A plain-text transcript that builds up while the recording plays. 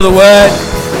The word.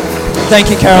 Thank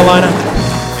you, Carolina.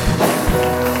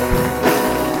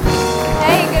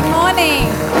 Hey, good morning.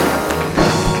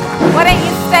 Why don't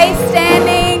you stay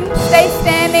standing? Stay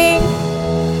standing.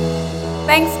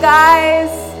 Thanks, guys.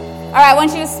 All right, I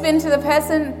want you to spin to the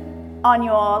person on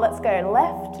your, let's go,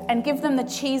 left, and give them the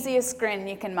cheesiest grin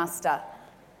you can muster.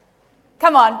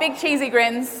 Come on, big cheesy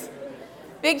grins.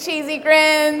 Big cheesy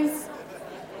grins.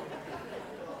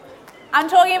 I'm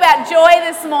talking about joy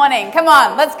this morning. Come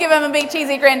on, let's give them a big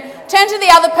cheesy grin. Turn to the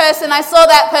other person. I saw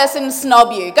that person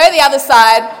snob you. Go the other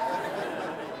side.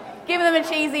 Give them a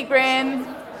cheesy grin.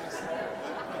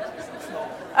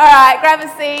 All right, grab a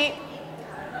seat.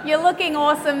 You're looking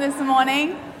awesome this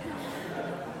morning.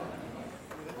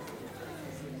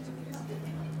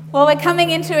 Well, we're coming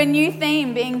into a new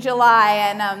theme, being July,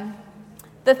 and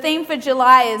the theme for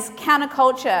July is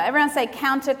counterculture. Everyone say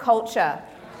counterculture.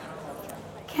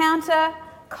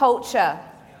 Counterculture.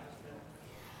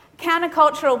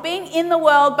 Countercultural, being in the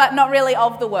world but not really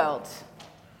of the world.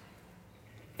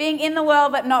 Being in the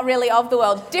world but not really of the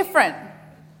world. Different.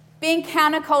 Being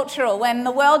countercultural. When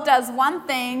the world does one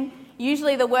thing,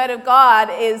 usually the word of God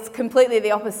is completely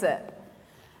the opposite.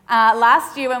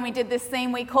 Last year when we did this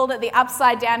theme, we called it the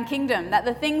upside down kingdom. That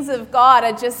the things of God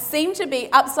are just seem to be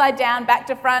upside down, back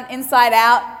to front, inside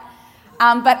out.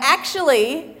 But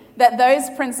actually, that those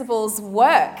principles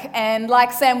work. And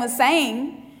like Sam was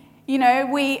saying, you know,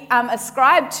 we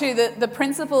ascribe to the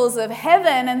principles of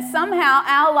heaven, and somehow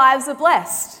our lives are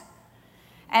blessed.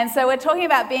 And so we're talking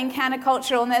about being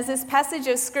countercultural, and there's this passage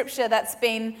of scripture that's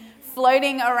been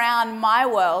floating around my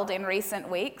world in recent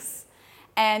weeks.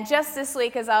 And just this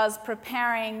week, as I was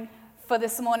preparing for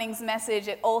this morning's message,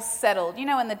 it all settled. You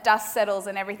know, when the dust settles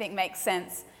and everything makes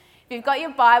sense. If you've got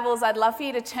your Bibles, I'd love for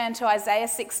you to turn to Isaiah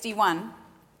 61.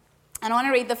 And I want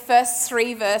to read the first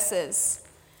 3 verses.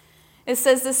 It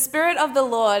says, "The Spirit of the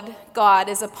Lord God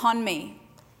is upon me,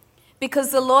 because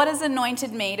the Lord has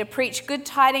anointed me to preach good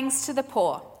tidings to the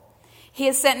poor. He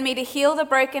has sent me to heal the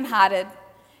brokenhearted,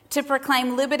 to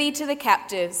proclaim liberty to the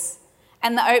captives,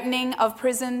 and the opening of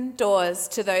prison doors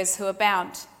to those who are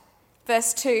bound."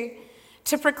 Verse 2,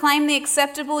 "To proclaim the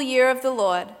acceptable year of the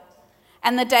Lord,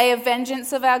 and the day of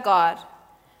vengeance of our God,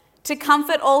 to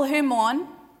comfort all who mourn,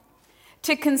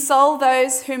 to console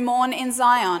those who mourn in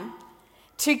Zion,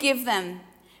 to give them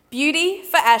beauty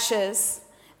for ashes,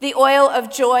 the oil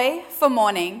of joy for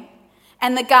mourning,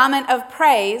 and the garment of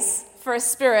praise for a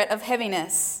spirit of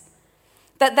heaviness,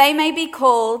 that they may be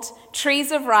called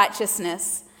trees of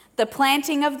righteousness, the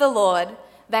planting of the Lord,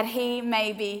 that he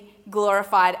may be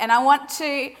glorified." And I want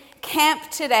to camp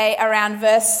today around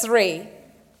verse 3.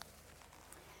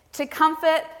 To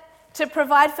comfort, to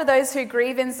provide for those who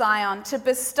grieve in Zion, to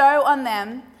bestow on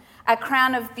them a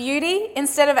crown of beauty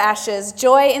instead of ashes,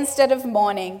 joy instead of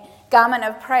mourning, garment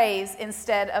of praise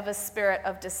instead of a spirit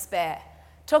of despair.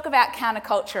 Talk about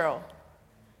countercultural.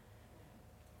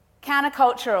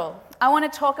 Countercultural. I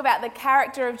want to talk about the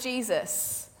character of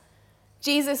Jesus.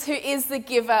 Jesus, who is the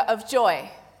giver of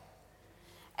joy.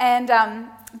 And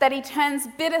that he turns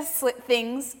bitter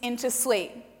things into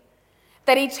sweet.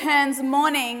 That he turns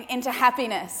mourning into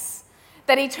happiness.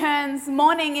 That he turns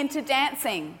mourning into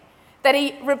dancing. That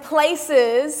he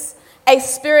replaces a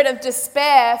spirit of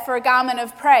despair for a garment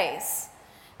of praise.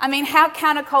 I mean, how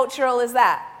countercultural is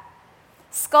that?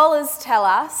 Scholars tell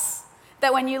us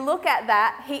that when you look at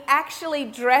that, he actually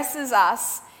dresses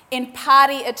us in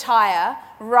party attire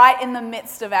right in the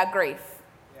midst of our grief.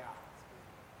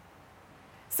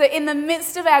 So in the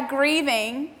midst of our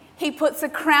grieving, he puts a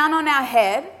crown on our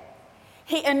head,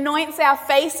 he anoints our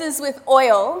faces with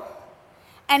oil,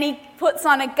 and he puts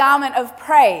on a garment of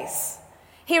praise.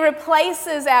 He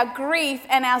replaces our grief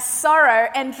and our sorrow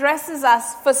and dresses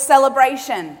us for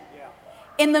celebration.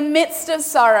 In the midst of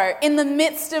sorrow, in the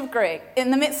midst of grief,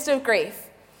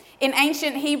 In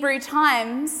ancient Hebrew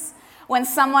times, when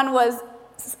someone was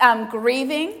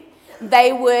grieving,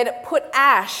 they would put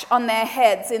ash on their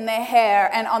heads, in their hair,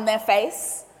 and on their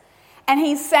face. And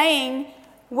he's saying,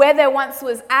 where there once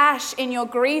was ash in your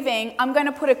grieving, I'm going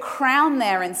to put a crown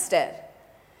there instead.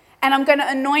 And I'm going to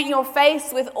anoint your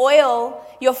face with oil,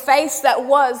 your face that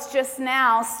was just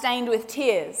now stained with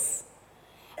tears.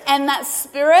 And that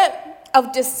spirit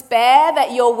of despair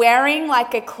that you're wearing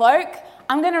like a cloak,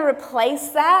 I'm going to replace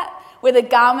that with a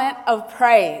garment of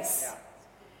praise.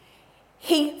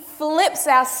 He flips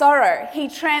our sorrow. He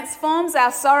transforms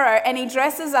our sorrow, and he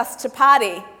dresses us to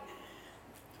party.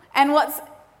 And what's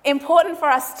important for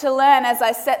us to learn as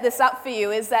I set this up for you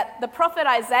is that the prophet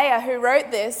Isaiah, who wrote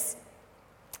this,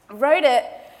 wrote it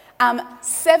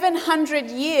 700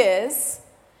 years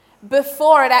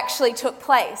before it actually took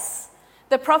place.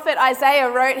 The prophet Isaiah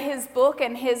wrote his book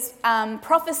and his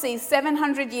prophecies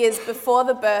 700 years before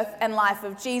the birth and life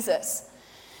of Jesus.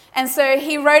 And so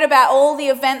he wrote about all the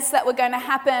events that were going to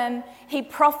happen. He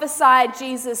prophesied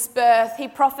Jesus' birth. He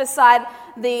prophesied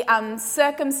the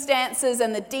circumstances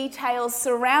and the details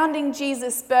surrounding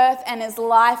Jesus' birth and his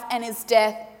life and his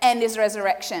death and his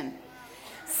resurrection.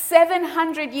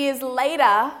 700 years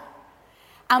later,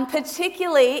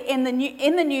 particularly in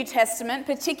the New Testament,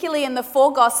 particularly in the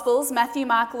four Gospels, Matthew,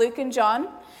 Mark, Luke, and John,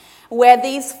 where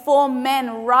these four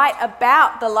men write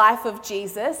about the life of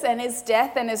Jesus and his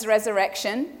death and his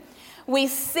resurrection, we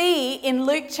see in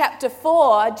Luke chapter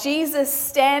 4, Jesus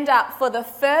stand up for the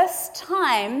first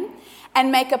time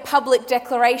and make a public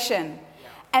declaration.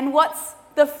 And what's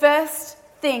the first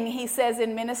thing he says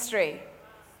in ministry?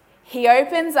 He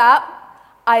opens up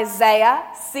Isaiah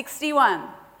 61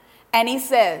 and he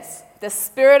says, "The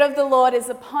Spirit of the Lord is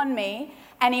upon me,"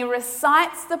 and he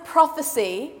recites the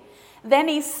prophecy. Then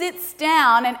he sits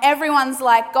down and everyone's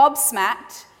like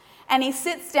gobsmacked, and he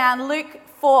sits down. Luke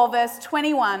 4 verse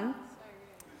 21.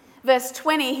 Verse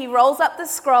 20, he rolls up the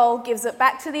scroll, gives it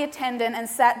back to the attendant, and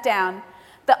sat down.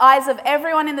 The eyes of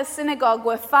everyone in the synagogue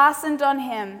were fastened on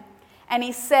him, and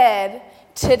he said,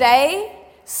 "Today,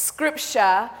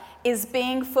 Scripture is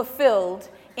being fulfilled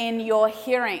in your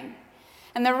hearing."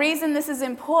 And the reason this is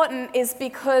important is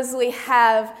because we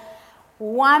have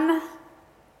one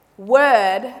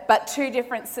word, but two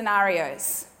different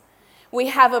scenarios. We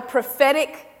have a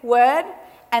prophetic word,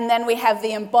 and then we have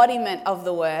the embodiment of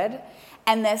the word,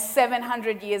 and they're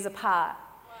 700 years apart.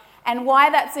 And why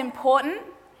that's important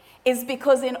is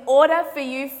because in order for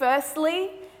you,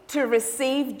 firstly, to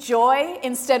receive joy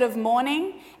instead of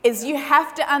mourning, is you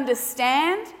have to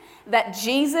understand that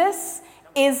Jesus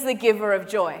is the giver of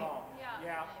joy.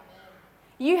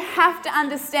 You have to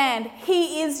understand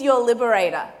he is your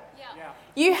liberator.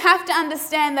 You have to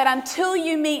understand that until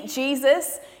you meet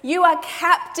Jesus, you are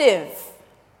captive.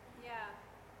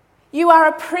 You are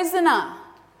a prisoner.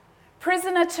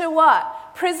 Prisoner to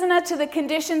what? Prisoner to the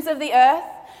conditions of the earth.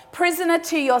 Prisoner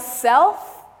to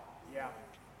yourself.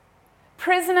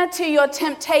 Prisoner to your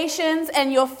temptations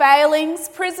and your failings.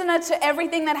 Prisoner to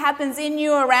everything that happens in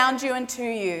you, around you, and to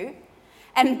you,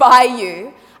 and by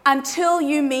you, until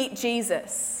you meet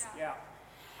Jesus.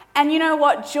 And you know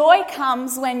what? Joy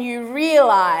comes when you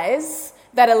realize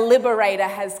that a liberator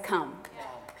has come.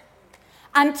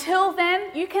 Until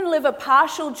then, you can live a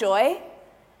partial joy.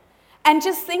 And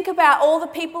just think about all the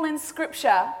people in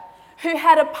Scripture who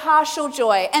had a partial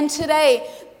joy. And today,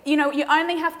 you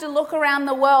only have to look around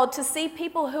the world to see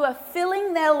people who are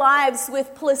filling their lives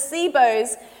with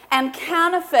placebos and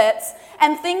counterfeits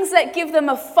and things that give them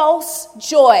a false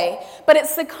joy. But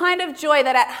it's the kind of joy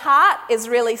that at heart is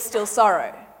really still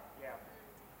sorrow.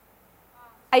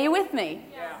 Are you with me?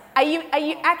 Are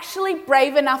you actually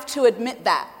brave enough to admit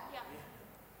that?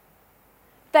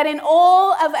 That in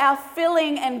all of our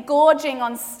filling and gorging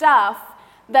on stuff,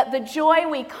 that the joy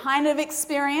we kind of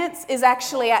experience is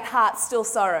actually at heart still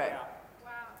sorrow.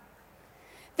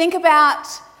 Think about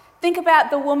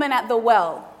the woman at the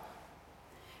well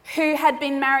who had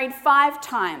been married 5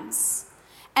 times,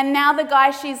 and now the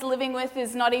guy she's living with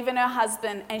is not even her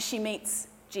husband, and she meets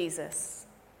Jesus.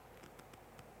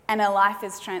 And her life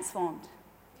is transformed.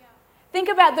 Think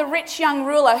about the rich young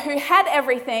ruler who had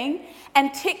everything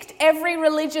and ticked every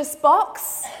religious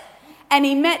box, and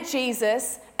he met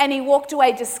Jesus and he walked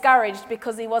away discouraged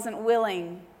because he wasn't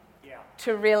willing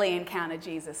to really encounter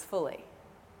Jesus fully.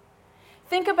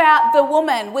 Think about the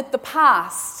woman with the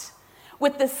past,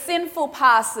 with the sinful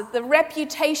past, the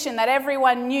reputation that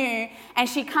everyone knew, and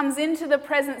she comes into the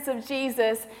presence of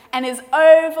Jesus and is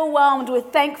overwhelmed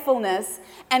with thankfulness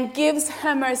and gives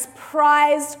her most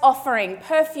prized offering,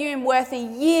 perfume worth a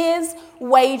year's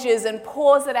wages, and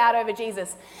pours it out over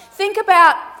Jesus. Think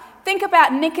about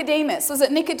Nicodemus. Was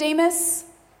it Nicodemus?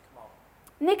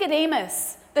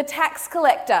 Nicodemus, the tax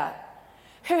collector,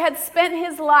 who had spent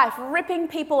his life ripping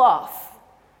people off.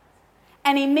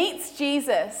 And he meets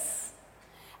Jesus,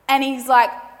 and he's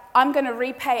like, "I'm going to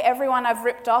repay everyone I've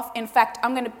ripped off. In fact,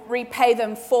 I'm going to repay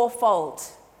them 4-fold."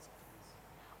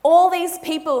 All these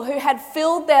people who had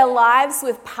filled their lives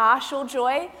with partial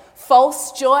joy,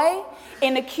 false joy,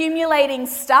 in accumulating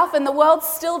stuff, and the world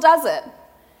still does it.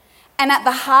 And at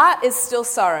the heart is still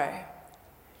sorrow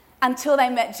until they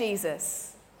met Jesus.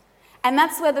 And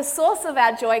that's where the source of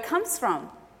our joy comes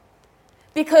from.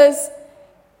 Because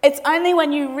it's only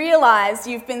when you realize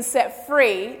you've been set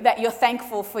free that you're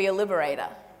thankful for your liberator.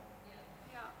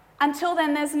 Until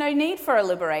then, there's no need for a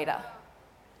liberator.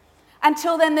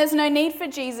 Until then, there's no need for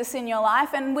Jesus in your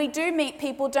life. And we do meet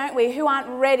people, don't we, who aren't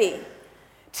ready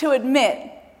to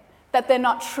admit that they're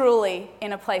not truly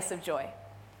in a place of joy.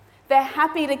 They're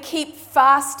happy to keep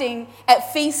feasting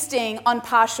on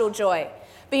partial joy.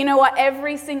 But you know what?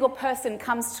 Every single person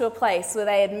comes to a place where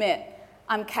they admit,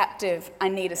 I'm captive, I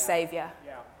need a savior.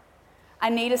 I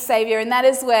need a savior, and that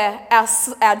is where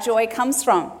our joy comes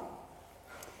from.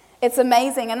 It's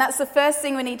amazing, and that's the first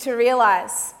thing we need to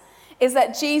realize, is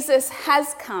that Jesus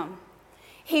has come.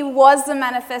 He was the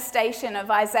manifestation of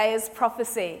Isaiah's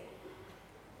prophecy,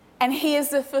 and he is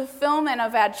the fulfillment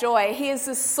of our joy. He is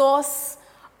the source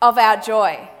of our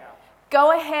joy.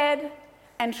 Go ahead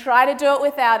and try to do it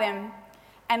without him,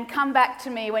 and come back to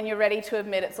me when you're ready to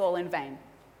admit it's all in vain.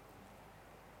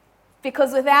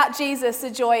 Because without Jesus, the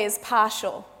joy is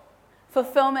partial.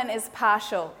 Fulfillment is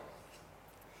partial.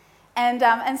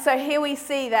 And so here we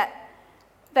see that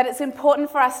it's important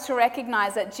for us to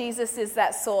recognize that Jesus is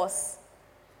that source.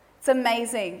 It's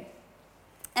amazing.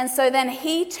 And so then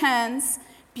he turns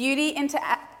beauty into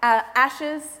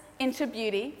ashes into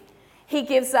beauty. He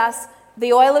gives us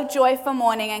the oil of joy for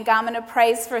mourning and garment of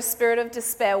praise for a spirit of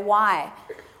despair. Why?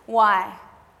 Why?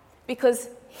 Because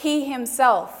he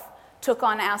himself took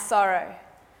on our sorrow.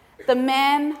 The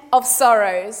man of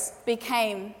sorrows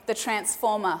became the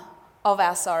transformer of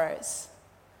our sorrows.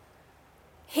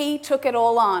 He took it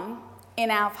all on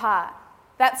in our part.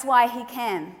 That's why he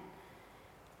can.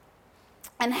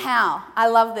 And how? I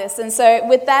love this. And so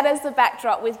with that as the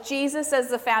backdrop, with Jesus as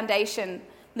the foundation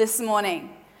this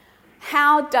morning,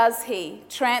 how does he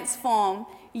transform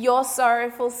your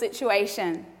sorrowful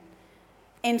situation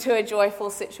into a joyful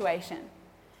situation?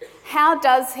 How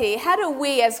do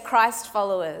we as Christ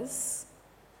followers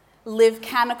live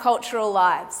countercultural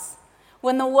lives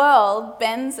when the world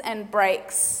bends and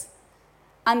breaks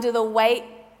under the weight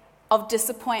of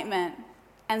disappointment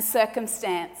and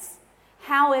circumstance?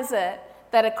 How is it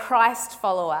that a Christ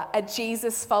follower, a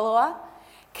Jesus follower,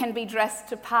 can be dressed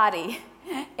to party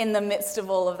in the midst of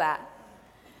all of that?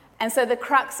 And so the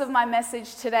crux of my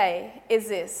message today is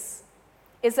this,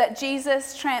 is that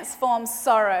Jesus transforms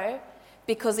sorrow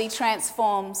because he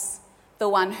transforms the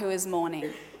one who is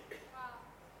mourning.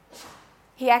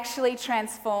 He actually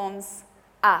transforms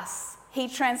us. He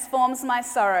transforms my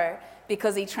sorrow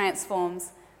because he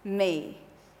transforms me.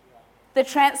 The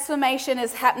transformation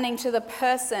is happening to the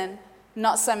person,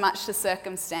 not so much the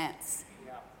circumstance.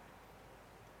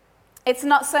 It's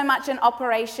not so much an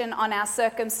operation on our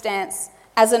circumstance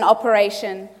as an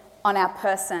operation on our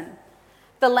person.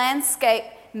 The landscape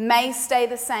may stay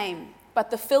the same, but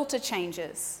the filter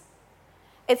changes.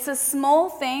 It's a small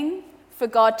thing for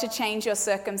God to change your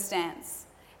circumstance.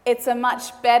 It's a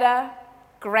much better,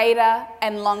 greater,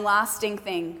 and long-lasting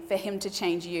thing for him to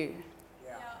change you.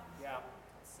 Yeah.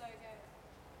 So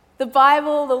good. The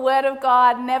Bible, the Word of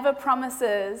God, never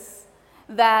promises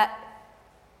that,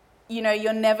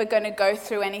 you're never going to go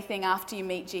through anything after you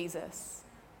meet Jesus.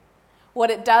 What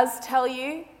it does tell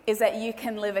you is that you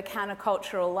can live a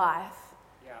countercultural life.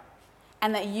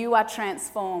 And that you are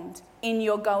transformed in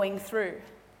your going through.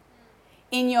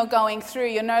 In your going through,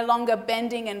 you're no longer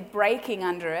bending and breaking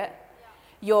under it.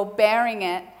 You're bearing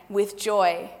it with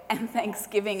joy and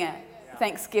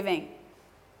thanksgiving.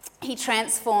 He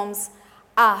transforms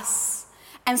us.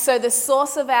 And so the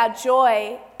source of our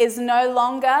joy is no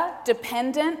longer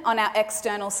dependent on our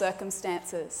external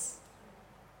circumstances.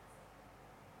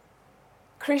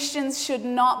 Christians should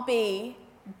not be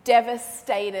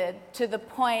devastated to the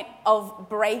point of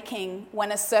breaking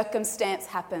when a circumstance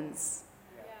happens.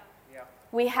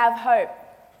 We have hope.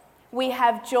 We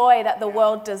have joy that the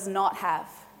world does not have.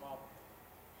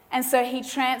 And so he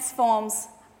transforms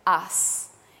us.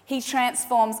 He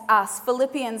transforms us.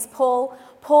 Philippians, Paul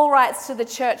writes to the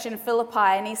church in Philippi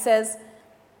and he says,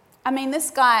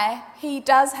 this guy, he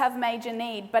does have major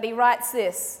need, but he writes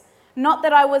this, not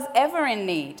that I was ever in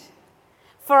need,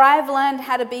 for I have learned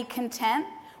how to be content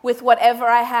with whatever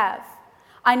I have.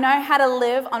 I know how to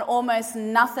live on almost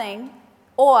nothing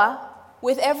or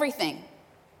with everything.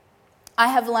 I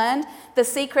have learned the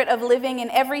secret of living in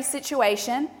every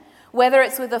situation, whether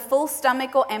it's with a full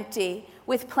stomach or empty,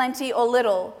 with plenty or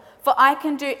little. For I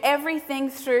can do everything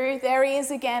through, there he is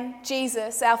again,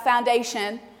 Jesus, our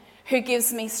foundation, who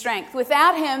gives me strength.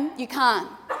 Without him, you can't.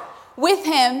 With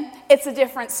him, it's a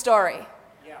different story.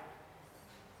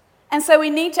 And so we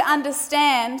need to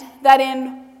understand that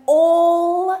in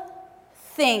all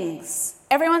things,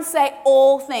 everyone say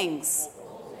all things.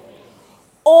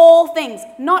 All things,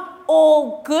 not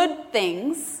all good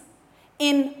things.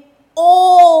 In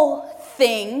all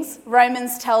things,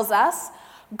 Romans tells us,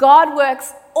 God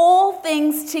works all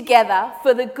things together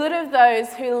for the good of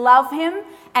those who love him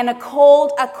and are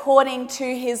called according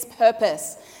to his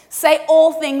purpose. Say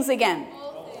all things again.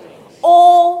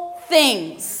 All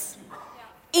things,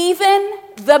 even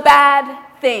the bad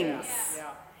things,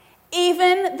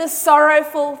 even the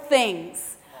sorrowful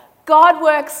things. God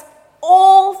works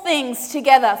all things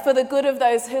together for the good of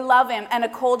those who love him and are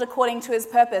called according to his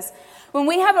purpose. When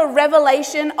we have a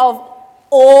revelation of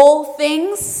all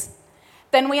things,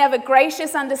 then we have a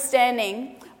gracious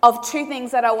understanding of two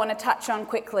things that I want to touch on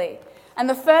quickly. And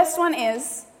the first one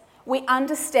is we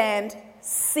understand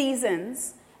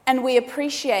seasons and we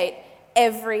appreciate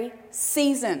every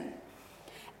season.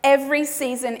 Every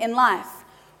season in life.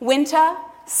 Winter,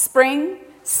 spring,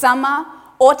 summer,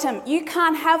 autumn. You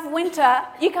can't have winter,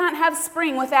 you can't have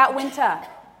spring without winter.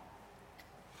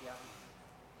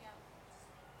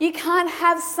 You can't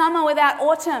have summer without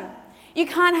autumn. You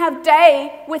can't have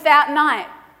day without night.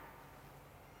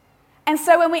 And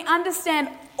so when we understand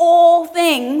all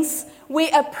things, we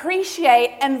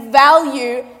appreciate and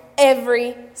value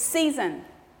every season.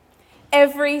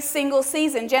 Every single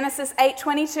season. Genesis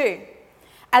 8:22.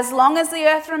 As long as the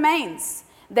earth remains,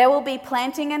 there will be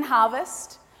planting and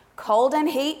harvest, cold and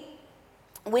heat,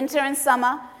 winter and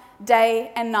summer,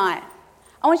 day and night.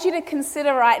 I want you to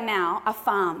consider right now a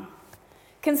farm.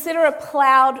 Consider a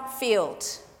plowed field.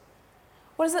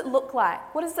 What does it look like?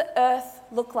 What does the earth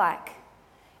look like?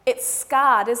 It's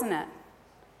scarred, isn't it?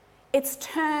 It's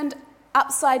turned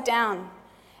upside down.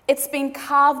 It's been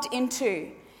carved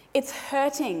into. It's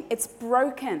hurting. It's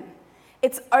broken.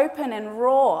 It's open and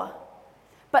raw.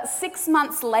 But 6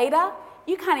 months later,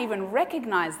 you can't even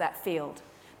recognize that field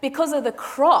because of the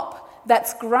crop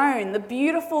that's grown, the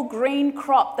beautiful green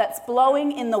crop that's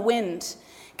blowing in the wind.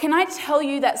 Can I tell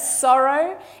you that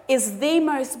sorrow is the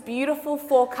most beautiful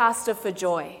forecaster for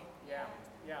joy?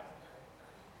 Yeah.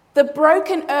 The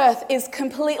broken earth is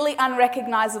completely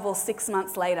unrecognizable 6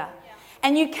 months later. Yeah.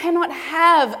 And you cannot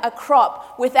have a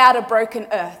crop without a broken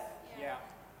earth. Yeah.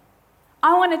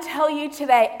 I want to tell you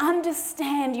today,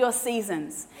 understand your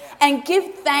seasons and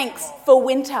give thanks for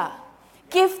winter.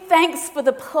 Give thanks for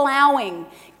the plowing.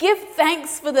 Give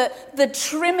thanks for the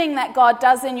trimming that God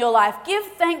does in your life. Give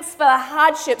thanks for the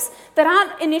hardships that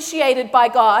aren't initiated by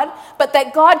God, but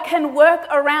that God can work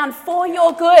around for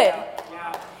your good.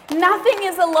 Nothing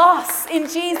is a loss in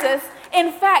Jesus.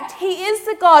 In fact, he is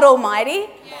the God Almighty.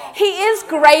 He is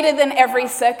greater than every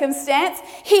circumstance.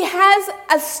 He has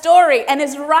a story and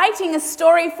is writing a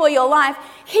story for your life.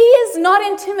 He is not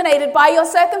intimidated by your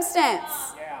circumstance.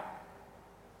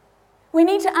 We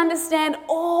need to understand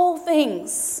all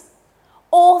things,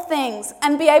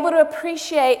 and be able to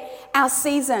appreciate our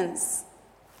seasons.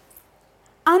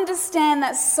 Understand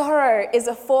that sorrow is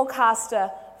a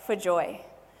forecaster for joy.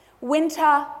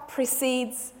 Winter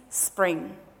precedes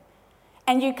spring,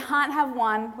 and you can't have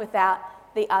one without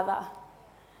the other.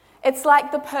 It's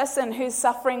like the person who's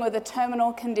suffering with a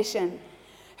terminal condition,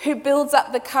 who builds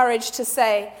up the courage to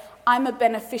say, I'm a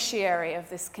beneficiary of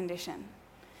this condition.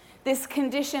 This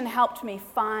condition helped me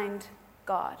find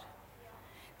God.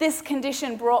 This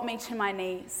condition brought me to my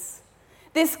knees.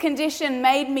 This condition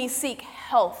made me seek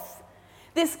health.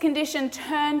 This condition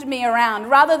turned me around,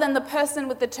 rather than the person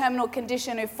with the terminal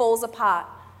condition who falls apart,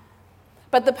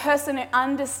 but the person who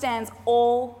understands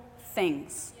all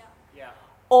things. Yeah.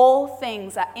 All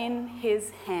things are in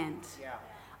his hand. Yeah.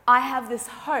 I have this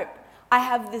hope. I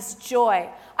have this joy.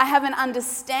 I have an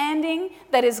understanding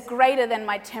that is greater than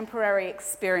my temporary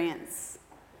experience.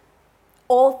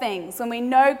 All things. When we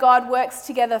know God works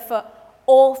together for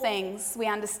all things, we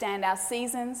understand our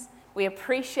seasons, we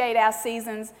appreciate our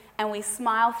seasons, and we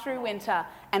smile through winter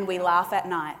and we laugh at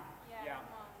night. Yeah.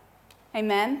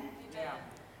 Amen? Yeah.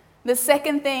 The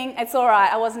second thing, it's all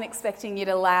right, I wasn't expecting you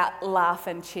to laugh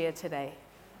and cheer today.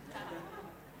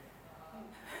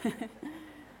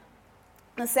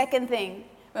 The second thing,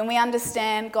 when we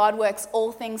understand God works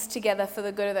all things together for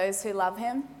the good of those who love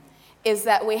him, is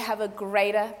that we have a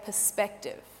greater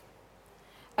perspective.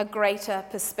 A greater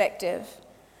perspective.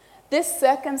 This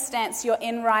circumstance you're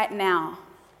in right now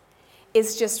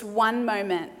is just one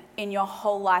moment in your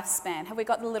whole lifespan. Have we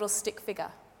got the little stick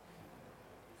figure?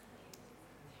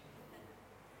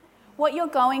 What you're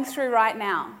going through right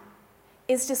now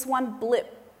is just one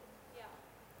blip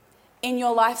in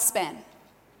your lifespan.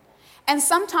 And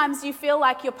sometimes you feel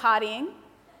like you're partying,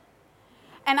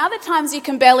 and other times you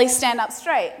can barely stand up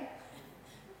straight.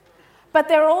 But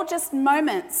they're all just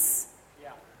moments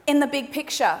in the big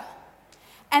picture.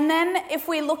 And then if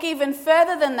we look even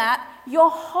further than that,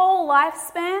 your whole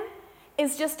lifespan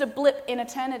is just a blip in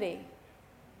eternity.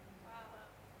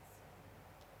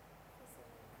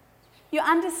 You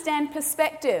understand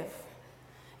perspective.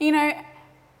 You know,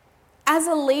 as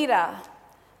a leader,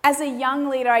 as a young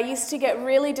leader, I used to get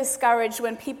really discouraged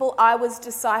when people I was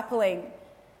discipling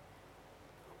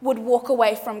would walk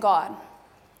away from God.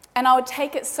 And I would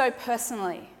take it so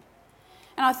personally.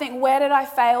 And I think, where did I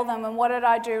fail them and what did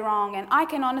I do wrong? And I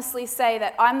can honestly say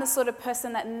that I'm the sort of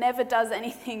person that never does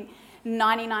anything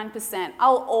 99%.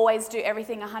 I'll always do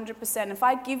everything 100%. If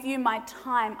I give you my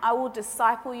time, I will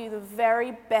disciple you the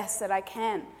very best that I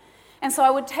can. And so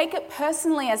I would take it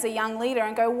personally as a young leader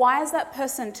and go, why is that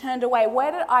person turned away?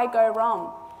 Where did I go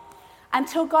wrong?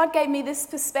 Until God gave me this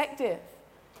perspective.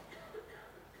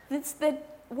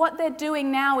 What they're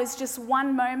doing now is just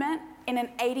one moment in an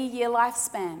 80-year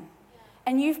lifespan.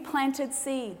 And you've planted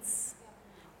seeds.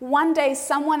 One day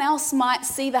someone else might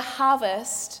see the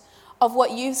harvest of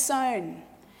what you've sown.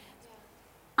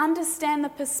 Understand the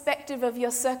perspective of your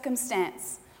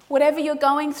circumstance. Whatever you're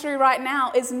going through right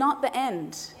now is not the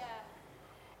end.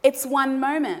 It's one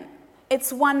moment.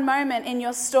 It's one moment in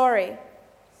your story.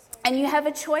 And you have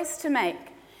a choice to make.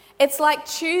 It's like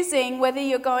choosing whether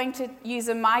you're going to use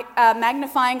a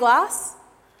magnifying glass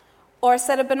or a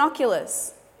set of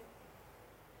binoculars.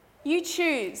 You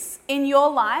choose in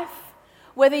your life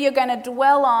whether you're going to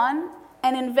dwell on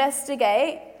and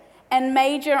investigate and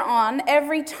major on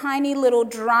every tiny little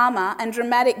drama and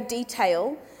dramatic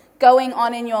detail going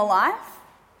on in your life.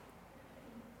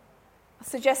 I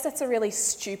suggest that's a really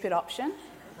stupid option.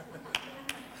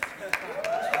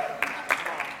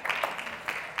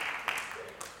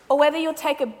 Or whether you'll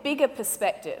take a bigger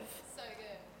perspective. So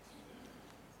good.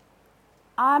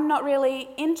 I'm not really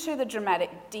into the dramatic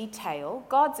detail.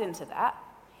 God's into that.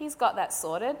 He's got that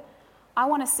sorted. I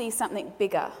want to see something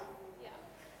bigger. Yeah.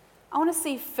 I want to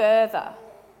see further.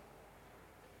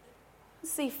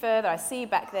 See further. I see you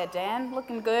back there, Dan,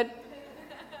 looking good.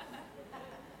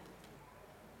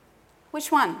 Which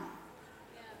one?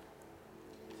 Yeah.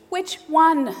 Which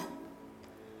one?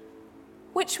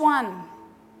 Which one?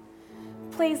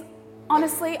 Please,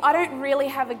 honestly, I don't really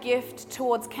have a gift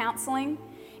towards counselling.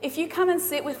 If you come and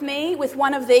sit with me with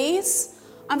one of these,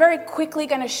 I'm very quickly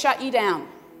going to shut you down.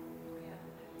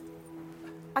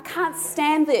 I can't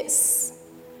stand this.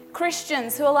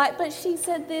 Christians who are like, but she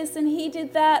said this and he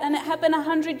did that and it happened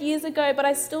 100 years ago, but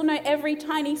I still know every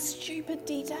tiny stupid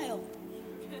detail.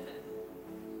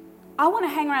 I want to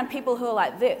hang around people who are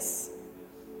like this.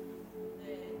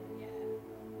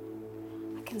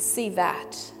 I can see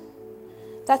that.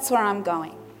 That's where I'm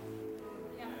going.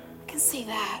 I can see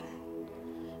that.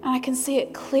 And I can see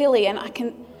it clearly and I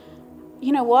can,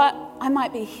 you know what? I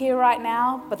might be here right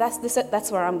now, but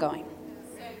that's where I'm going.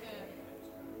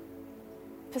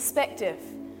 Perspective.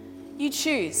 You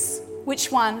choose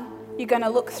which one you're going to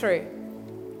look through.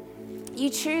 You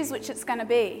choose which it's going to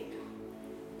be.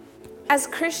 As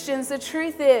Christians, the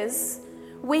truth is,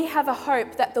 we have a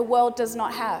hope that the world does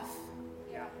not have.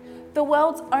 The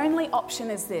world's only option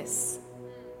is this.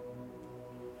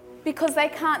 Because they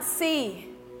can't see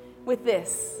with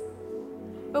this.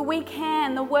 But we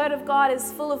can. The Word of God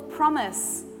is full of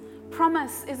promise.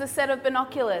 Promise is a set of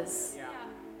binoculars.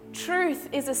 Truth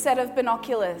is a set of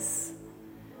binoculars.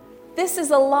 This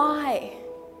is a lie.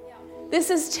 This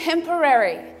is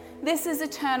temporary. This is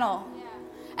eternal.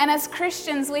 And as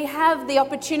Christians, we have the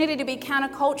opportunity to be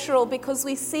countercultural because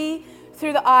we see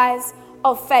through the eyes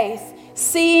of faith,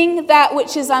 seeing that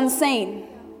which is unseen,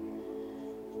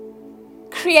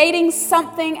 creating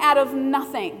something out of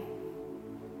nothing,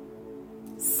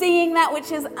 seeing that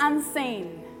which is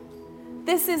unseen.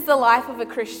 This is the life of a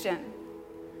Christian.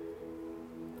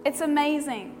 It's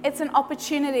amazing. It's an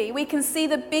opportunity. We can see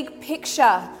the big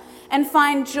picture and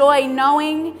find joy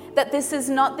knowing that this is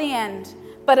not the end,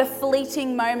 but a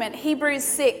fleeting moment. Hebrews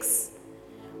 6,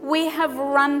 we have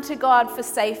run to God for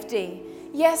safety.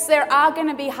 Yes, there are going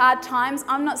to be hard times.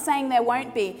 I'm not saying there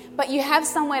won't be, but you have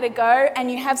somewhere to go and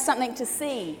you have something to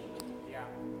see.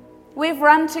 We've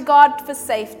run to God for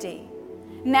safety.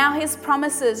 Now his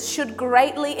promises should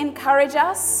greatly encourage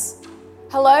us.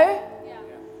 Hello?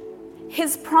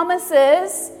 His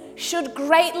promises should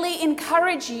greatly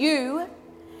encourage you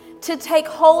to take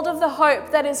hold of the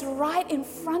hope that is right in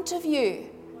front of you.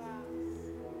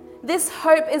 This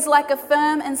hope is like a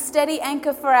firm and steady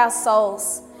anchor for our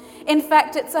souls. In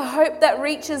fact, it's a hope that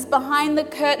reaches behind the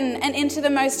curtain and into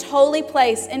the most holy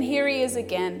place, and here he is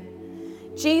again.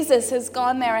 Jesus has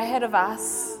gone there ahead of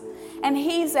us, and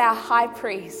he's our high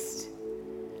priest.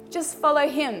 Just follow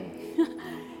him.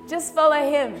 Just follow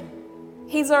him.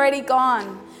 He's already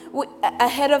gone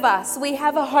ahead of us. We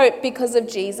have a hope because of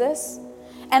Jesus.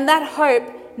 And that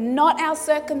hope, not our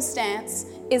circumstance,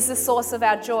 is the source of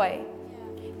our joy.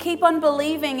 Keep on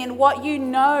believing in what you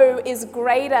know is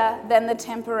greater than the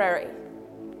temporary.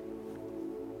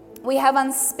 We have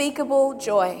unspeakable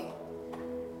joy.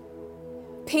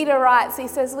 Peter writes, he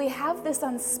says, we have this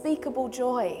unspeakable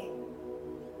joy.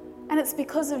 And it's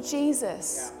because of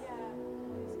Jesus.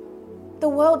 The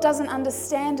world doesn't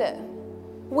understand it.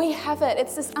 We have it.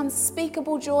 It's this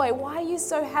unspeakable joy. Why are you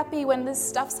so happy when this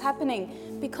stuff's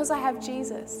happening? Because I have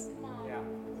Jesus.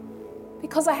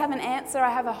 Because I have an answer,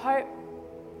 I have a hope.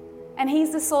 And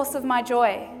he's the source of my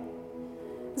joy.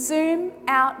 Zoom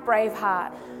out,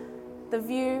 Braveheart. The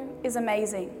view is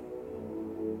amazing.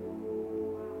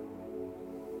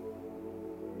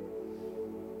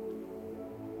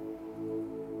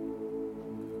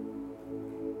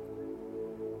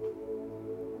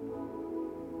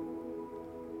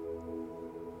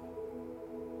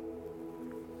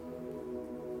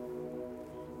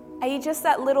 Are you just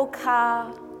that little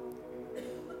car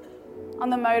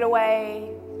on the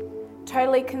motorway,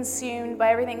 totally consumed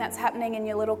by everything that's happening in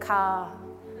your little car?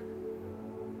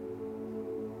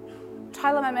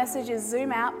 Tyler, my message is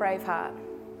zoom out, Braveheart.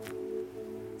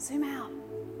 Zoom out.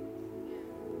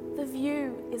 The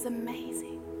view is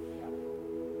amazing.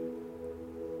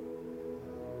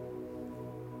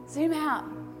 Zoom out.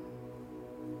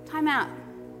 Time out.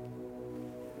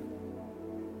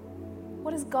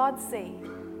 What does God see?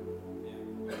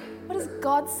 What does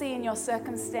God see in your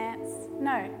circumstance?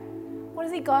 No. What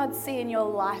does God see in your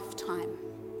lifetime?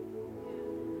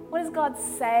 What does God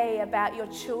say about your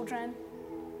children,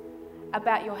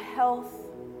 about your health,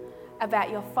 about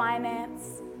your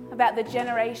finance, about the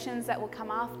generations that will come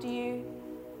after you?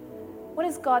 What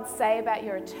does God say about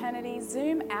your eternity?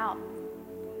 Zoom out.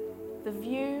 The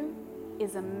view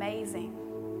is amazing.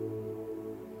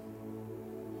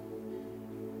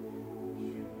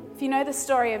 If you know the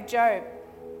story of Job,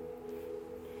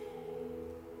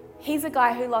 he's a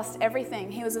guy who lost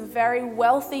everything. He was a very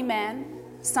wealthy man,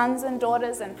 sons and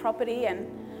daughters and property, and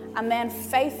a man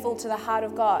faithful to the heart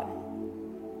of God.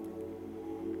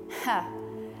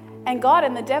 And God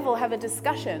and the devil have a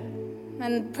discussion.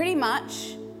 And pretty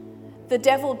much the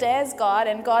devil dares God,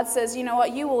 and God says, you know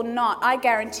what, you will not, I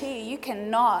guarantee you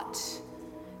cannot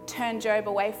turn Job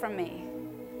away from me.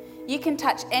 You can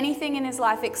touch anything in his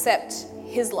life except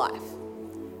his life.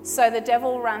 So the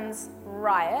devil runs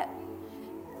riot.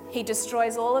 He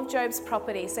destroys all of Job's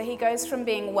property. So he goes from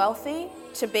being wealthy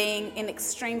to being in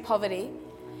extreme poverty.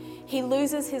 He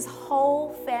loses his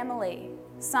whole family.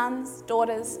 Sons,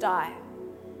 daughters die.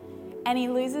 And he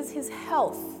loses his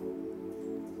health.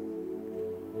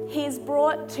 He is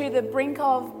brought to the brink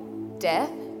of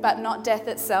death, but not death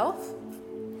itself.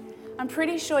 I'm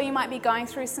pretty sure you might be going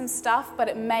through some stuff, but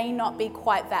it may not be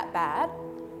quite that bad.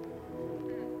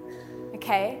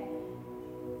 Okay?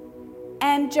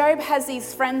 And Job has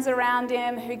these friends around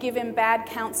him who give him bad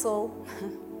counsel.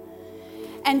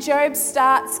 And Job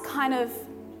starts kind of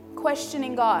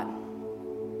questioning God.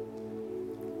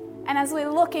 And as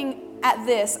we're looking at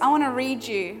this, I want to read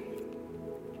you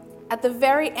at the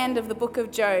very end of the book of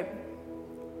Job.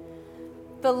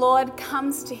 The Lord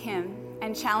comes to him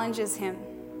and challenges him.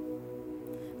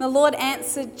 The Lord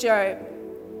answered Job,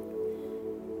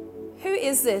 "Who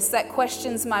is this that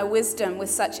questions my wisdom with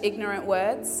such ignorant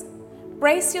words?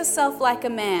 Brace yourself like a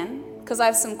man, because I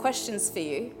have some questions for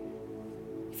you.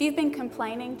 If you've been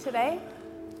complaining today,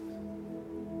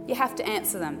 you have to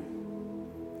answer them.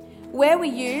 Where were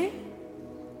you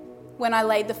when I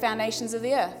laid the foundations of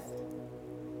the earth?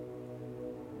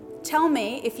 Tell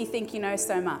me if you think you know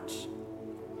so much.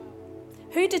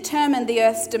 Who determined the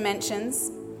earth's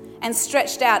dimensions and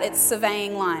stretched out its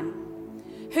surveying line?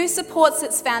 Who supports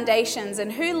its foundations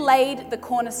and who laid the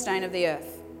cornerstone of the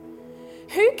earth?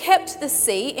 Who kept the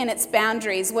sea in its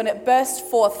boundaries when it burst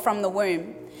forth from the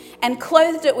womb and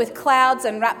clothed it with clouds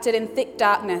and wrapped it in thick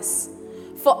darkness?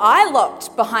 For I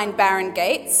locked behind barren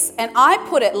gates, and I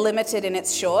put it limited in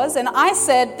its shores, and I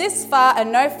said, this far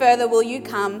and no further will you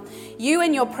come. You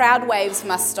and your proud waves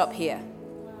must stop here.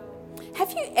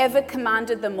 Have you ever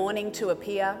commanded the morning to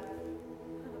appear?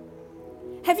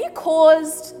 Have you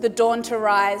caused the dawn to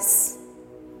rise?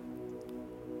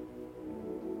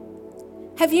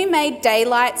 Have you made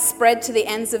daylight spread to the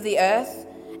ends of the earth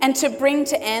and to bring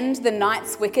to end the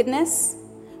night's wickedness?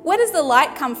 Where does the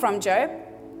light come from, Job?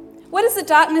 Where does the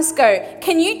darkness go?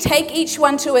 Can you take each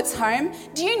one to its home?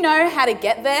 Do you know how to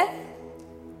get there?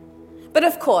 But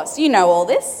of course, you know all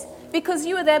this because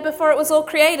you were there before it was all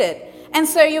created. And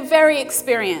so you're very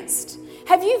experienced.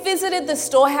 Have you visited the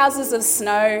storehouses of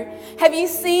snow? Have you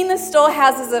seen the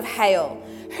storehouses of hail?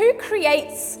 Who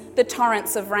creates the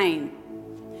torrents of rain?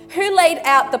 Who laid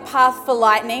out the path for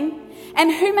lightning? And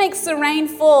who makes the rain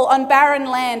fall on barren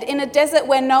land in a desert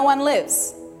where no one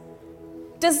lives?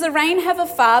 Does the rain have a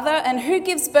father, and who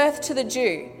gives birth to the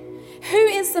dew? Who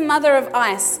is the mother of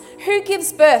ice? Who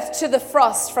gives birth to the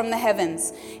frost from the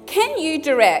heavens? Can you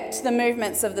direct the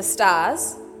movements of the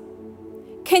stars?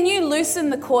 Can you loosen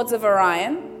the cords of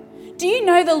Orion? Do you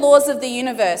know the laws of the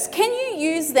universe? Can you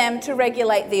use them to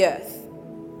regulate the earth?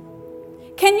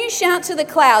 Can you shout to the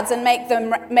clouds and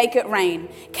make it rain?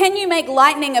 Can you make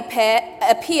lightning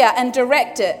appear and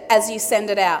direct it as you send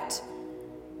it out?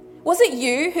 Was it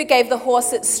you who gave the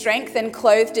horse its strength and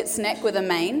clothed its neck with a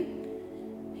mane?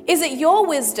 Is it your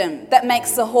wisdom that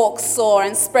makes the hawk soar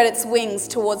and spread its wings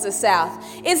towards the south?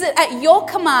 Is it at your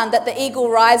command that the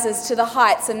eagle rises to the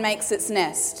heights and makes its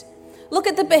nest? Look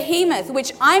at the behemoth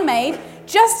which I made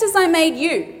just as I made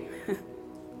you.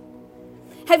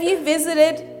 Have you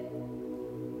visited?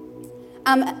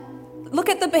 Look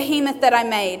at the behemoth that I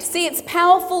made. See its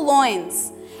powerful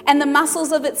loins and the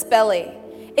muscles of its belly.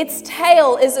 Its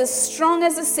tail is as strong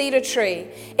as a cedar tree.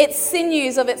 Its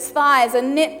sinews of its thighs are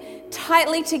knit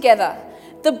tightly together.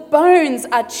 The bones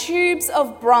are tubes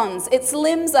of bronze. Its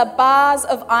limbs are bars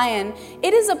of iron.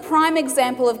 It is a prime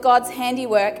example of God's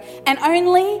handiwork, and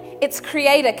only its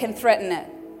creator can threaten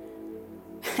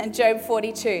it. Job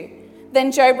 42.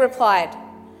 Then Job replied,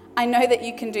 I know that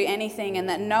you can do anything and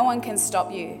that no one can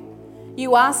stop you.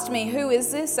 You asked me, who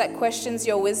is this that questions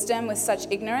your wisdom with such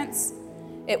ignorance?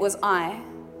 It was I.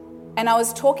 And I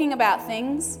was talking about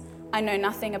things I know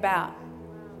nothing about.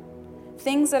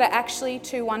 Things that are actually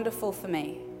too wonderful for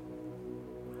me.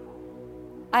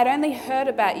 I'd only heard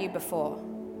about you before,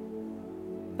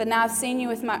 but now I've seen you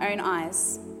with my own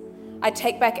eyes. I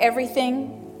take back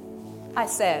everything I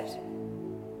said.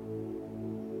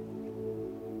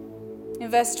 In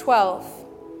verse 12,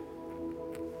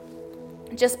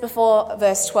 just before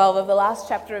verse 12 of the last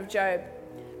chapter of Job,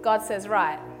 God says,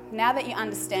 right, now that you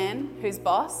understand who's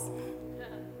boss,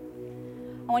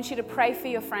 I want you to pray for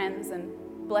your friends and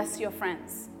bless your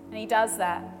friends. And he does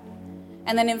that.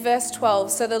 And then in verse 12,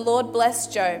 so the Lord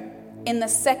blessed Job in the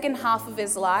second half of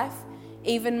his life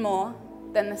even more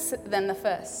than the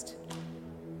first.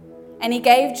 And he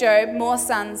gave Job more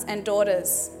sons and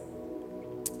daughters.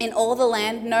 In all the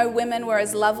land, no women were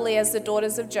as lovely as the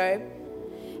daughters of Job.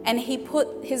 And he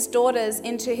put his daughters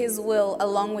into his will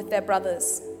along with their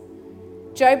brothers.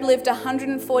 Job lived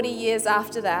 140 years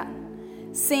after that,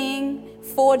 seeing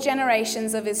 4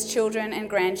 generations of his children and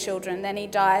grandchildren. Then he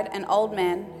died, an old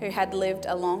man who had lived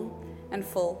a long and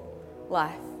full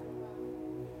life.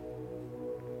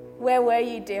 Where were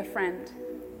you, dear friend,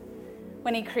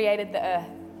 when he created the earth?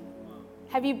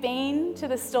 Have you been to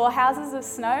the storehouses of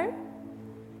snow?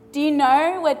 Do you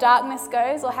know where darkness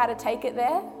goes or how to take it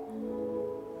there?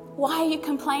 Why are you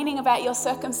complaining about your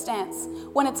circumstance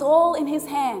when it's all in his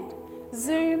hand?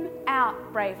 Zoom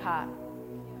out, Braveheart.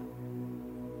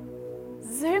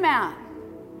 Zoom out.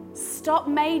 Stop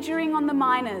majoring on the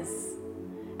minors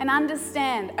and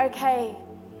understand, okay,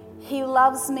 he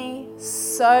loves me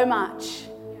so much.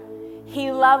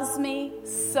 He loves me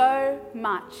so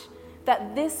much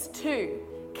that this too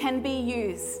can be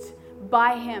used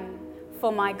by him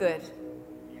for my good.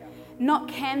 Not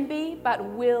can be, but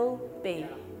will be.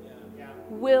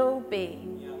 Will be.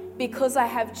 Because I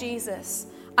have Jesus,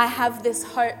 I have this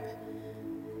hope.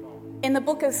 In the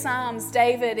book of Psalms,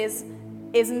 David is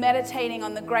meditating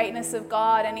on the greatness of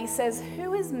God, and he says,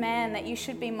 who is man that you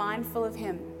should be mindful of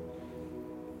him?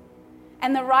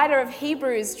 And the writer of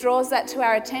Hebrews draws that to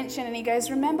our attention, and he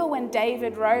goes, remember when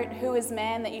David wrote, who is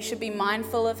man that you should be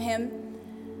mindful of him?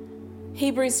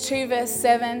 Hebrews 2 verse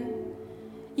 7,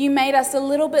 you made us a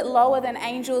little bit lower than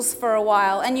angels for a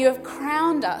while, and you have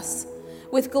crowned us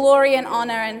with glory and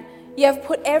honor, and you have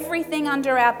put everything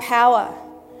under our power.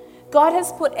 God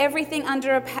has put everything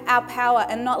under our power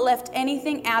and not left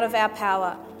anything out of our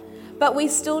power. But we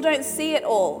still don't see it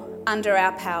all under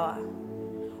our power.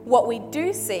 What we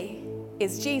do see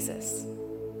is Jesus,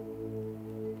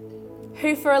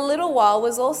 who for a little while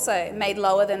was also made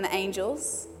lower than the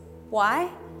angels. Why?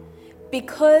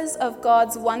 Because of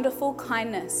God's wonderful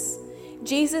kindness.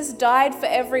 Jesus died for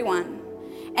everyone.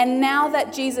 And now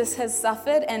that Jesus has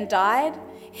suffered and died,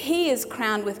 he is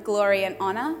crowned with glory and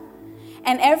honor.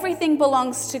 And everything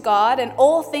belongs to God, and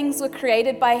all things were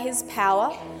created by his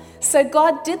power. So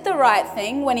God did the right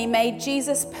thing when he made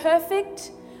Jesus perfect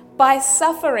by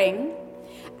suffering,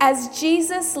 as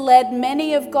Jesus led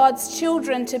many of God's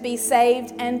children to be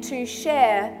saved and to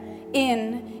share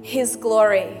in his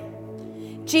glory.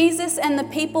 Jesus and the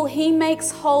people he makes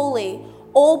holy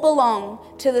all belong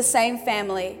to the same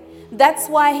family. That's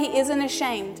why he isn't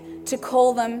ashamed to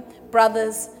call them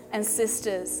brothers and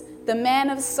sisters. The man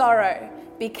of sorrow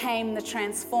became the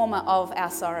transformer of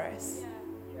our sorrows.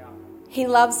 He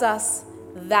loves us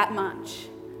that much.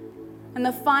 And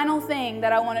the final thing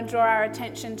that I want to draw our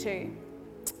attention to,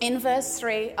 in verse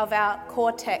 3 of our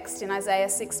core text in Isaiah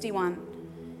 61,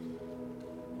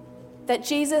 that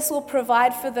Jesus will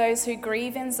provide for those who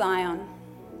grieve in Zion,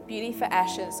 beauty for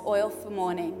ashes, oil for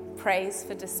mourning, praise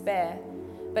for despair.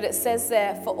 But it says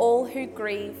there, for all who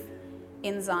grieve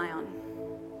in Zion.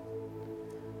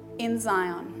 In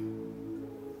Zion.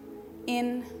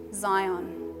 In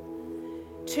Zion.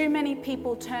 Too many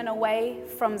people turn away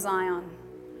from Zion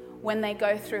when they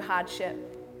go through hardship.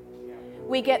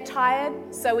 We get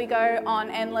tired, so we go on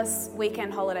endless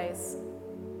weekend holidays.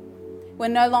 We're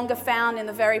no longer found in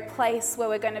the very place where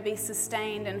we're going to be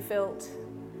sustained and filled.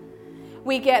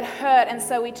 We get hurt, and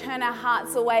so we turn our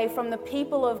hearts away from the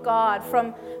people of God,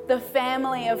 from the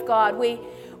family of God.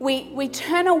 We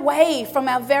turn away from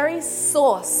our very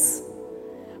source,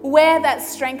 where that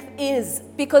strength is,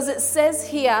 because it says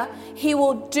here, he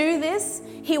will do this,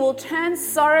 he will turn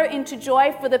sorrow into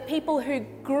joy for the people who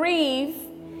grieve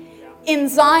in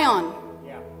Zion.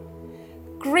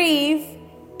 Grieve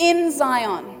in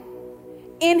Zion,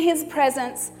 in his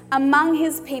presence, among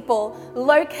his people,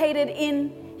 located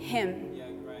in him.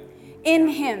 In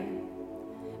him.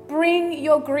 Bring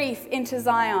your grief into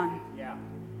Zion.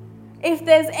 If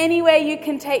there's anywhere you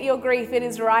can take your grief, it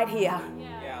is right here.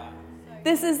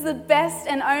 This is the best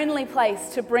and only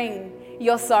place to bring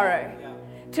your sorrow,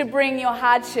 to bring your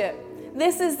hardship.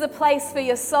 This is the place for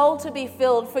your soul to be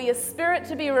filled, for your spirit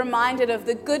to be reminded of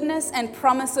the goodness and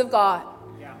promise of God.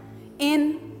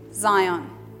 In Zion.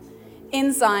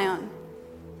 In Zion.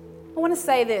 I want to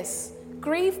say this.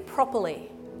 Grieve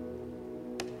properly.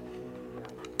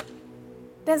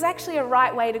 There's actually a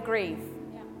right way to grieve.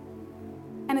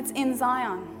 And it's in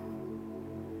Zion.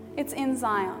 It's in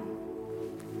Zion.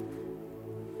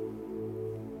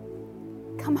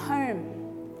 Come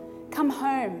home. Come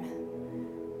home.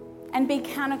 And be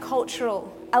countercultural.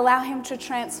 Allow him to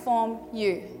transform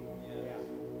you.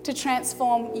 To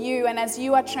transform you. And as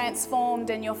you are transformed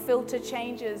and your filter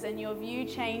changes and your view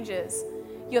changes,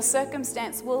 your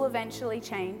circumstance will eventually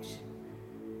change.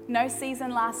 No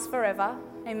season lasts forever.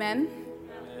 Amen?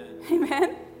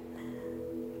 Amen?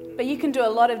 But you can do a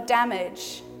lot of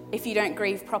damage if you don't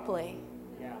grieve properly.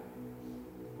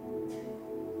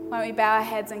 Why don't we bow our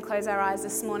heads and close our eyes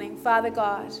this morning? Father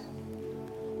God,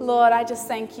 Lord, I just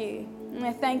thank you. And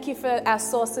I thank you for our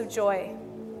source of joy,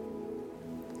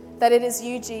 that it is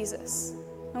you, Jesus.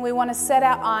 And we want to set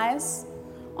our eyes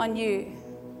on you,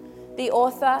 the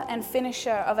author and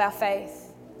finisher of our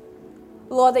faith.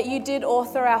 Lord, that you did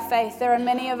author our faith. There are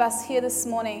many of us here this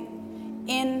morning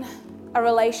in a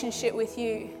relationship with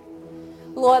you.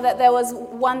 Lord, that there was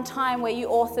one time where you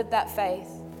authored that faith.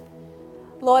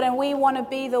 Lord, and we want to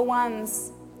be the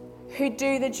ones who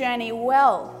do the journey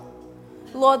well.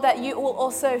 Lord, that you will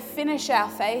also finish our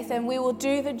faith and we will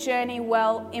do the journey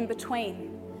well in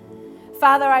between.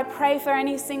 Father, I pray for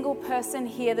any single person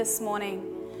here this morning,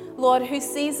 Lord, who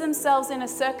sees themselves in a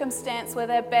circumstance where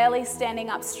they're barely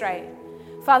standing up straight.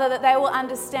 Father, that they will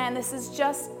understand this is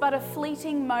just but a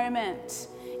fleeting moment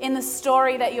in the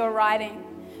story that you're writing.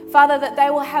 Father, that they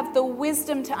will have the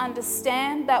wisdom to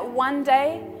understand that one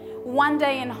day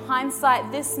in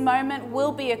hindsight, this moment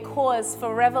will be a cause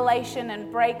for revelation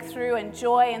and breakthrough and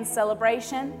joy and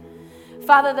celebration.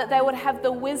 Father, that they would have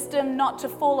the wisdom not to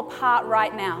fall apart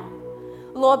right now,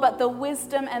 Lord, but the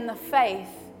wisdom and the faith,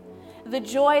 the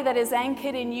joy that is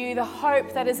anchored in you, the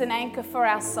hope that is an anchor for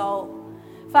our soul.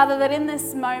 Father, that in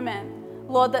this moment,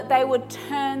 Lord, that they would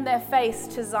turn their face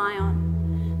to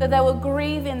Zion, that they would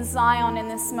grieve in Zion in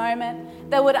this moment.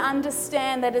 They would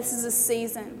understand that this is a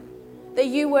season, that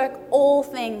you work all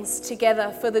things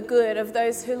together for the good of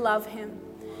those who love him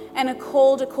and are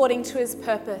called according to his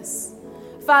purpose.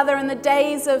 Father, and the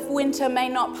days of winter may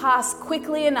not pass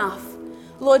quickly enough,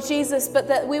 Lord Jesus, but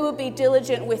that we will be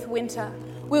diligent with winter.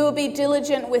 We will be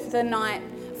diligent with the night.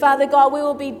 Father God, we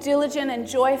will be diligent and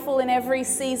joyful in every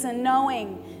season,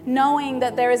 knowing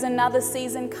that there is another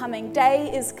season coming.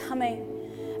 Day is coming,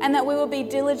 and that we will be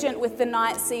diligent with the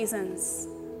night seasons.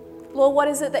 Lord, what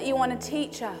is it that you want to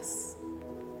teach us?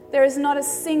 There is not a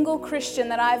single Christian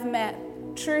that I've met,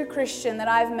 true Christian that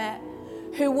I've met,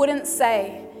 who wouldn't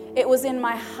say, it was in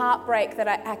my heartbreak that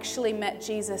I actually met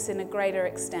Jesus in a greater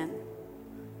extent.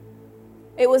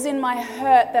 It was in my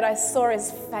hurt that I saw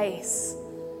his face,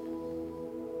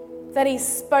 that he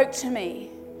spoke to me,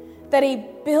 that he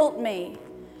built me,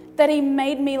 that he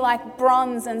made me like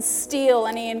bronze and steel,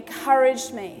 and he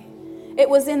encouraged me. It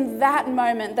was in that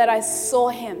moment that I saw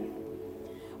him.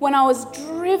 When I was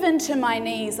driven to my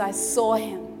knees, I saw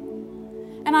him.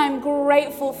 And I'm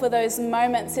grateful for those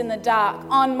moments in the dark,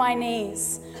 on my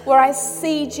knees, where I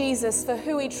see Jesus for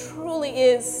who he truly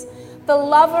is, the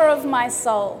lover of my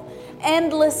soul,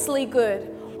 endlessly good,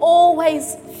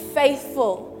 always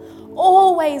faithful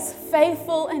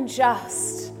and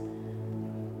just.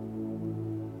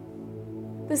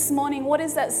 This morning, what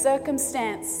is that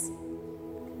circumstance?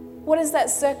 What is that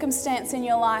circumstance in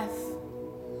your life?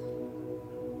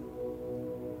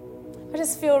 I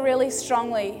just feel really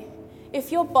strongly,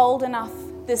 if you're bold enough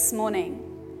this morning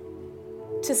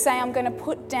to say, I'm going to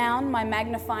put down my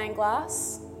magnifying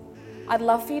glass, I'd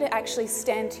love for you to actually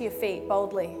stand to your feet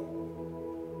boldly.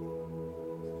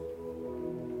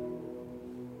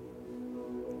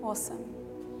 Awesome.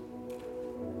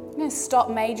 I'm going to stop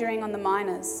majoring on the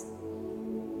minors.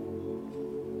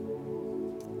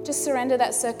 Just surrender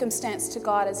that circumstance to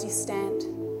God as you stand.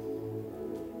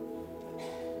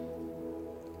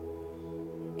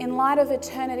 In light of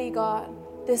eternity, God,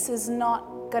 this is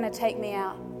not going to take me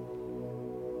out.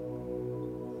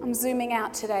 I'm zooming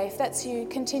out today. If that's you,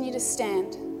 continue to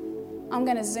stand. I'm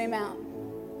going to zoom out.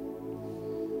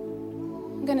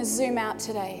 I'm going to zoom out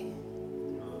today.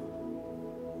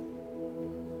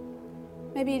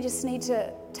 Maybe you just need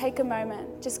to take a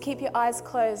moment. Just keep your eyes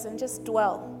closed and just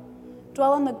dwell.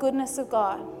 Dwell on the goodness of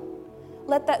God.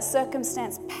 Let that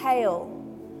circumstance pale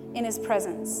in His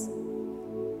presence.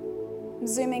 I'm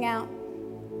zooming out.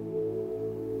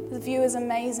 The view is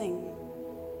amazing.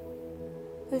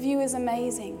 The view is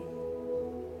amazing.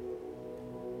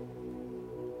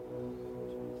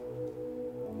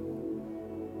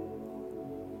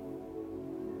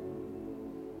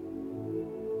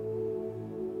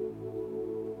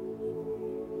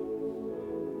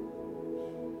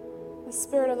 The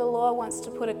Spirit of the Lord wants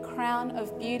to put a crown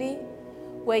of beauty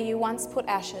where you once put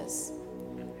ashes.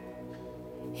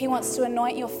 He wants to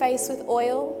anoint your face with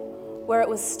oil where it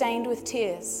was stained with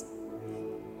tears.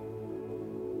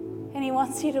 And He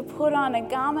wants you to put on a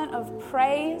garment of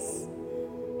praise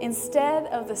instead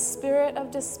of the spirit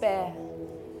of despair.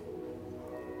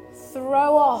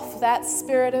 Throw off that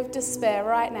spirit of despair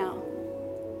right now.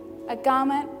 A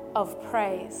garment of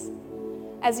praise.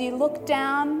 As you look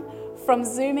down from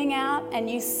zooming out and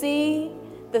you see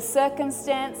the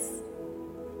circumstance,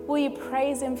 will you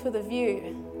praise Him for the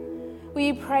view? Will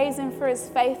you praise Him for His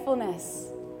faithfulness?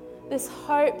 This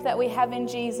hope that we have in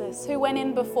Jesus, who went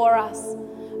in before us,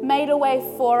 made a way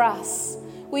for us.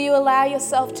 Will you allow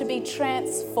yourself to be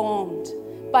transformed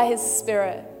by His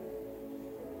Spirit?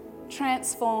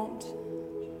 Transformed.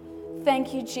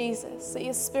 Thank you, Jesus, that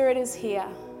your Spirit is here.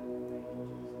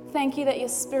 Thank you that your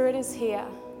Spirit is here.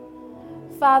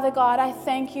 Father God, I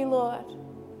thank you, Lord.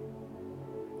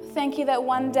 Thank you that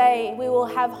one day we will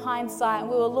have hindsight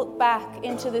and we will look back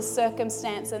into this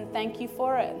circumstance and thank you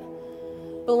for it.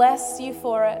 Bless you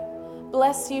for it.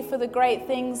 Bless you for the great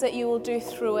things that you will do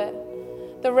through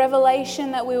it. The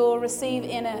revelation that we will receive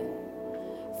in it.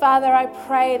 Father, I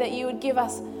pray that you would give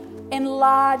us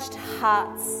enlarged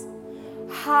hearts.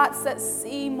 Hearts that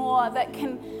see more, that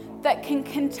can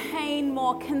contain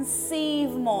more,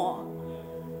 conceive more.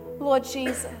 Lord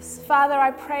Jesus, Father,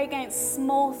 I pray against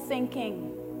small thinking.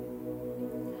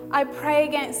 I pray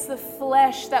against the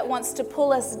flesh that wants to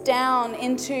pull us down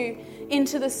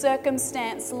into the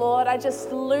circumstance, Lord. I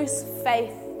just loose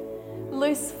faith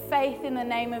in the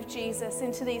name of Jesus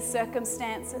into these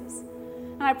circumstances.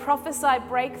 And I prophesy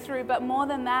breakthrough, but more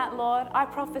than that, Lord, I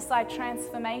prophesy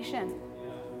transformation.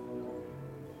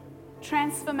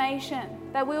 Transformation,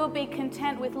 that we will be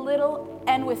content with little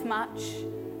and with much,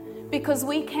 because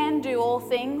we can do all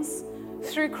things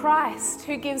through Christ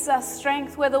who gives us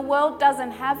strength. Where the world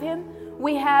doesn't have Him,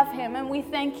 we have Him, and we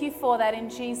thank you for that in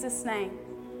Jesus' name.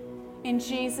 In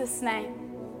Jesus' name.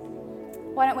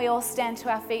 Why don't we all stand to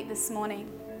our feet this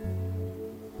morning?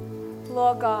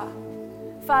 Lord God,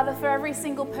 Father, for every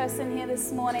single person here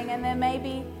this morning, and there may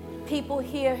be people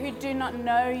here who do not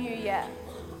know you yet,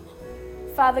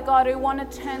 Father God, who want to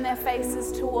turn their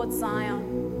faces towards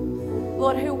Zion,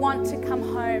 Lord, who want to come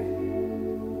home.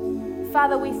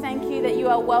 Father, we thank you that you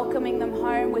are welcoming them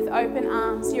home with open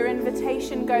arms. Your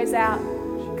invitation goes out.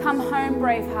 Come home,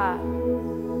 brave heart.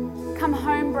 Come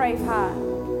home, brave heart.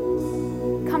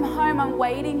 Come home, I'm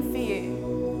waiting for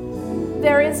you.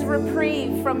 There is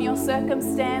reprieve from your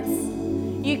circumstance.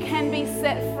 You can be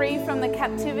set free from the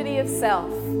captivity of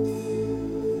self.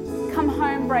 Come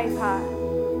home, brave heart.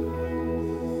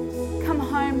 Come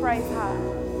home, brave heart.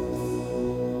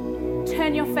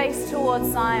 Turn your face towards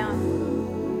Zion.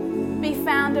 Be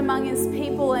found among His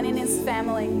people and in His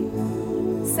family.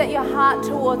 Set your heart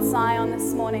towards Zion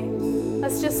this morning.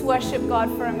 Let's just worship God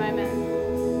for a moment.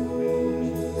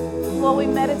 While we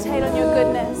meditate on your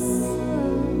goodness.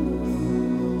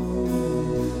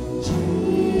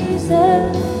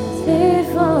 Jesus,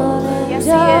 faithful and Yes,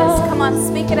 He is. Come on,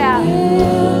 speak it out.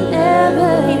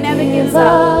 He never gives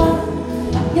up.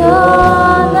 Your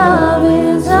love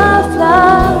is a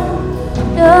flood.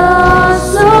 You're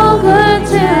so good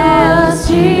to us,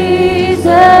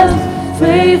 Jesus.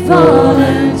 faithful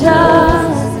and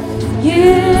just.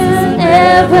 You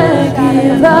never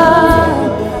give up.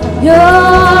 Your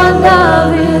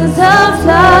love is a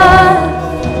flood.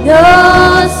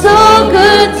 You're so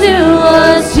good to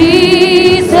us,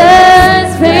 Jesus,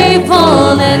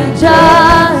 faithful and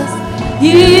just.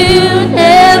 You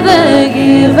never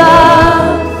give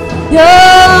up.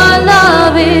 Your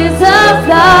love is a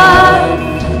flood.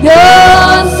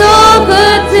 You're so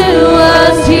good to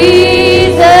us,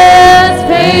 Jesus,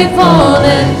 faithful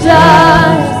and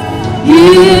just.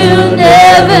 You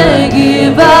never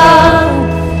give up.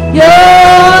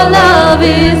 Your love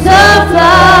is a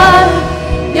flood.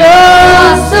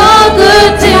 You're so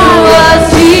good to us,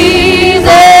 Jesus,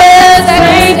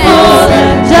 faithful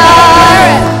and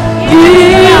just. You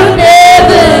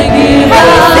never give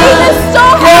up.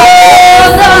 Your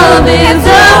love is a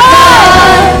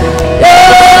flood.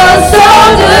 You're so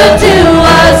good to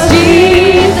us,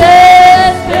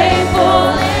 Jesus,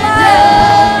 faithful and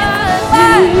just.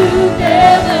 You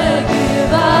never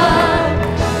give up.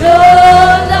 Your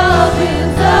love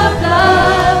is a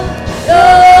flood.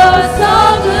 You're so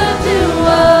good to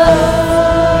us.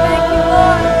 Thank you,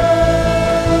 Lord.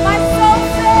 My soul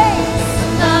sings.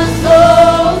 My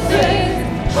soul sings,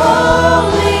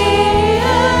 holy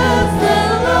is the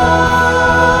Lord.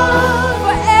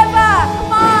 Forever,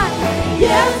 come on.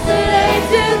 Yesterday,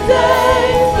 today,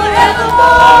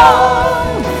 forevermore.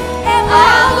 And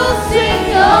I will sing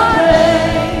your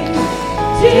praise.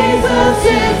 Jesus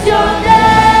is your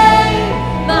name.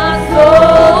 My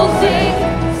soul sings,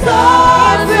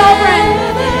 sovereign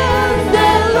is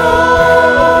the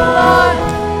Lord.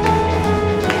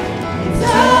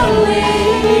 Eternally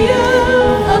you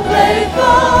are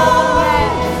faithful,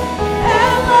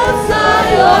 and loves are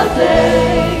your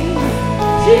days.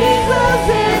 Jesus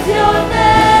is your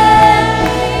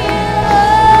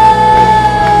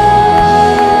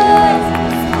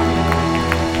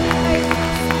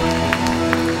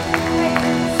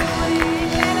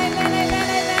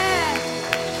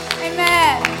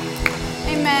Amen.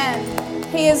 Amen.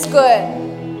 He is good.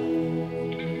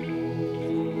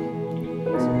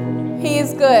 He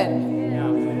is good.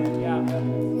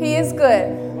 He is good.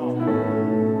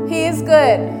 He is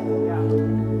good.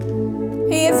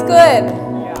 He is good.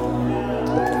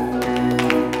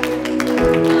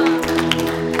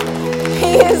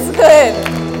 He is good.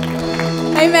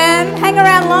 Amen. Hang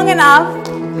around long enough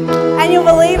and you'll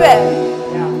believe it.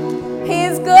 He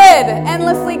is good.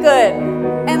 Endlessly good.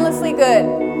 Endlessly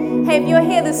good. Hey, if you're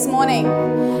here this morning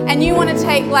and you want to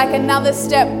take like another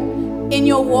step in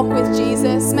your walk with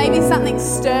Jesus, maybe something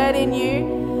stirred in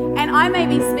you, and I may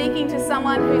be speaking to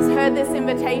someone who's heard this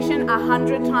invitation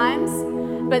 100 times,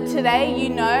 but today you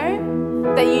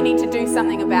know that you need to do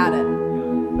something about it.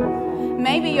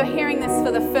 Maybe you're hearing this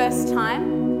for the first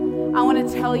time. I want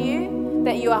to tell you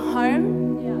that you are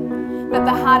home, that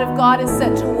the heart of God is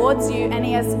set towards you, and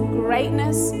He has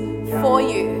greatness for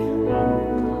you.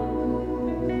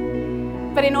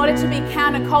 But in order to be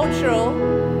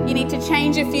countercultural, you need to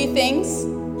change a few things.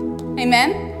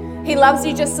 Amen? He loves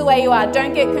you just the way you are.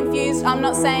 Don't get confused. I'm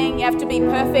not saying you have to be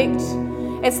perfect.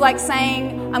 It's like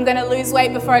saying, I'm going to lose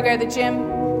weight before I go to the gym.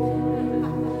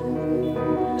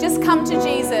 Just come to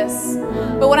Jesus.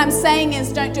 But what I'm saying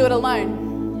is don't do it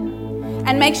alone.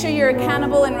 And make sure you're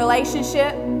accountable in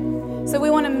relationship. So we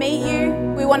want to meet you.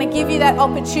 We want to give you that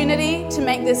opportunity to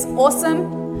make this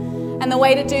awesome. And the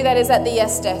way to do that is at the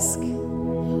Yes Desk.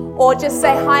 Or just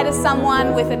say hi to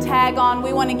someone with a tag on.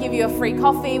 We want to give you a free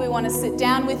coffee. We want to sit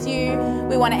down with you.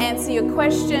 We want to answer your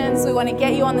questions. We want to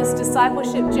get you on this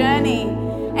discipleship journey.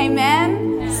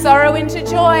 Amen? Sorrow into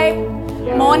joy.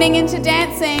 Mourning into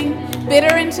dancing.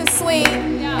 Bitter into sweet.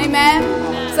 Amen?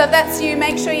 So if that's you,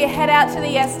 make sure you head out to the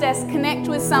Yes Desk. Connect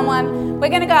with someone. We're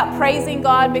going to go out praising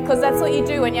God because that's what you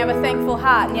do when you have a thankful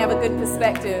heart and you have a good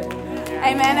perspective.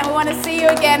 Amen. And we want to see you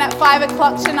again at 5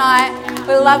 o'clock tonight.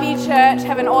 We love you, church.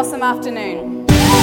 Have an awesome afternoon.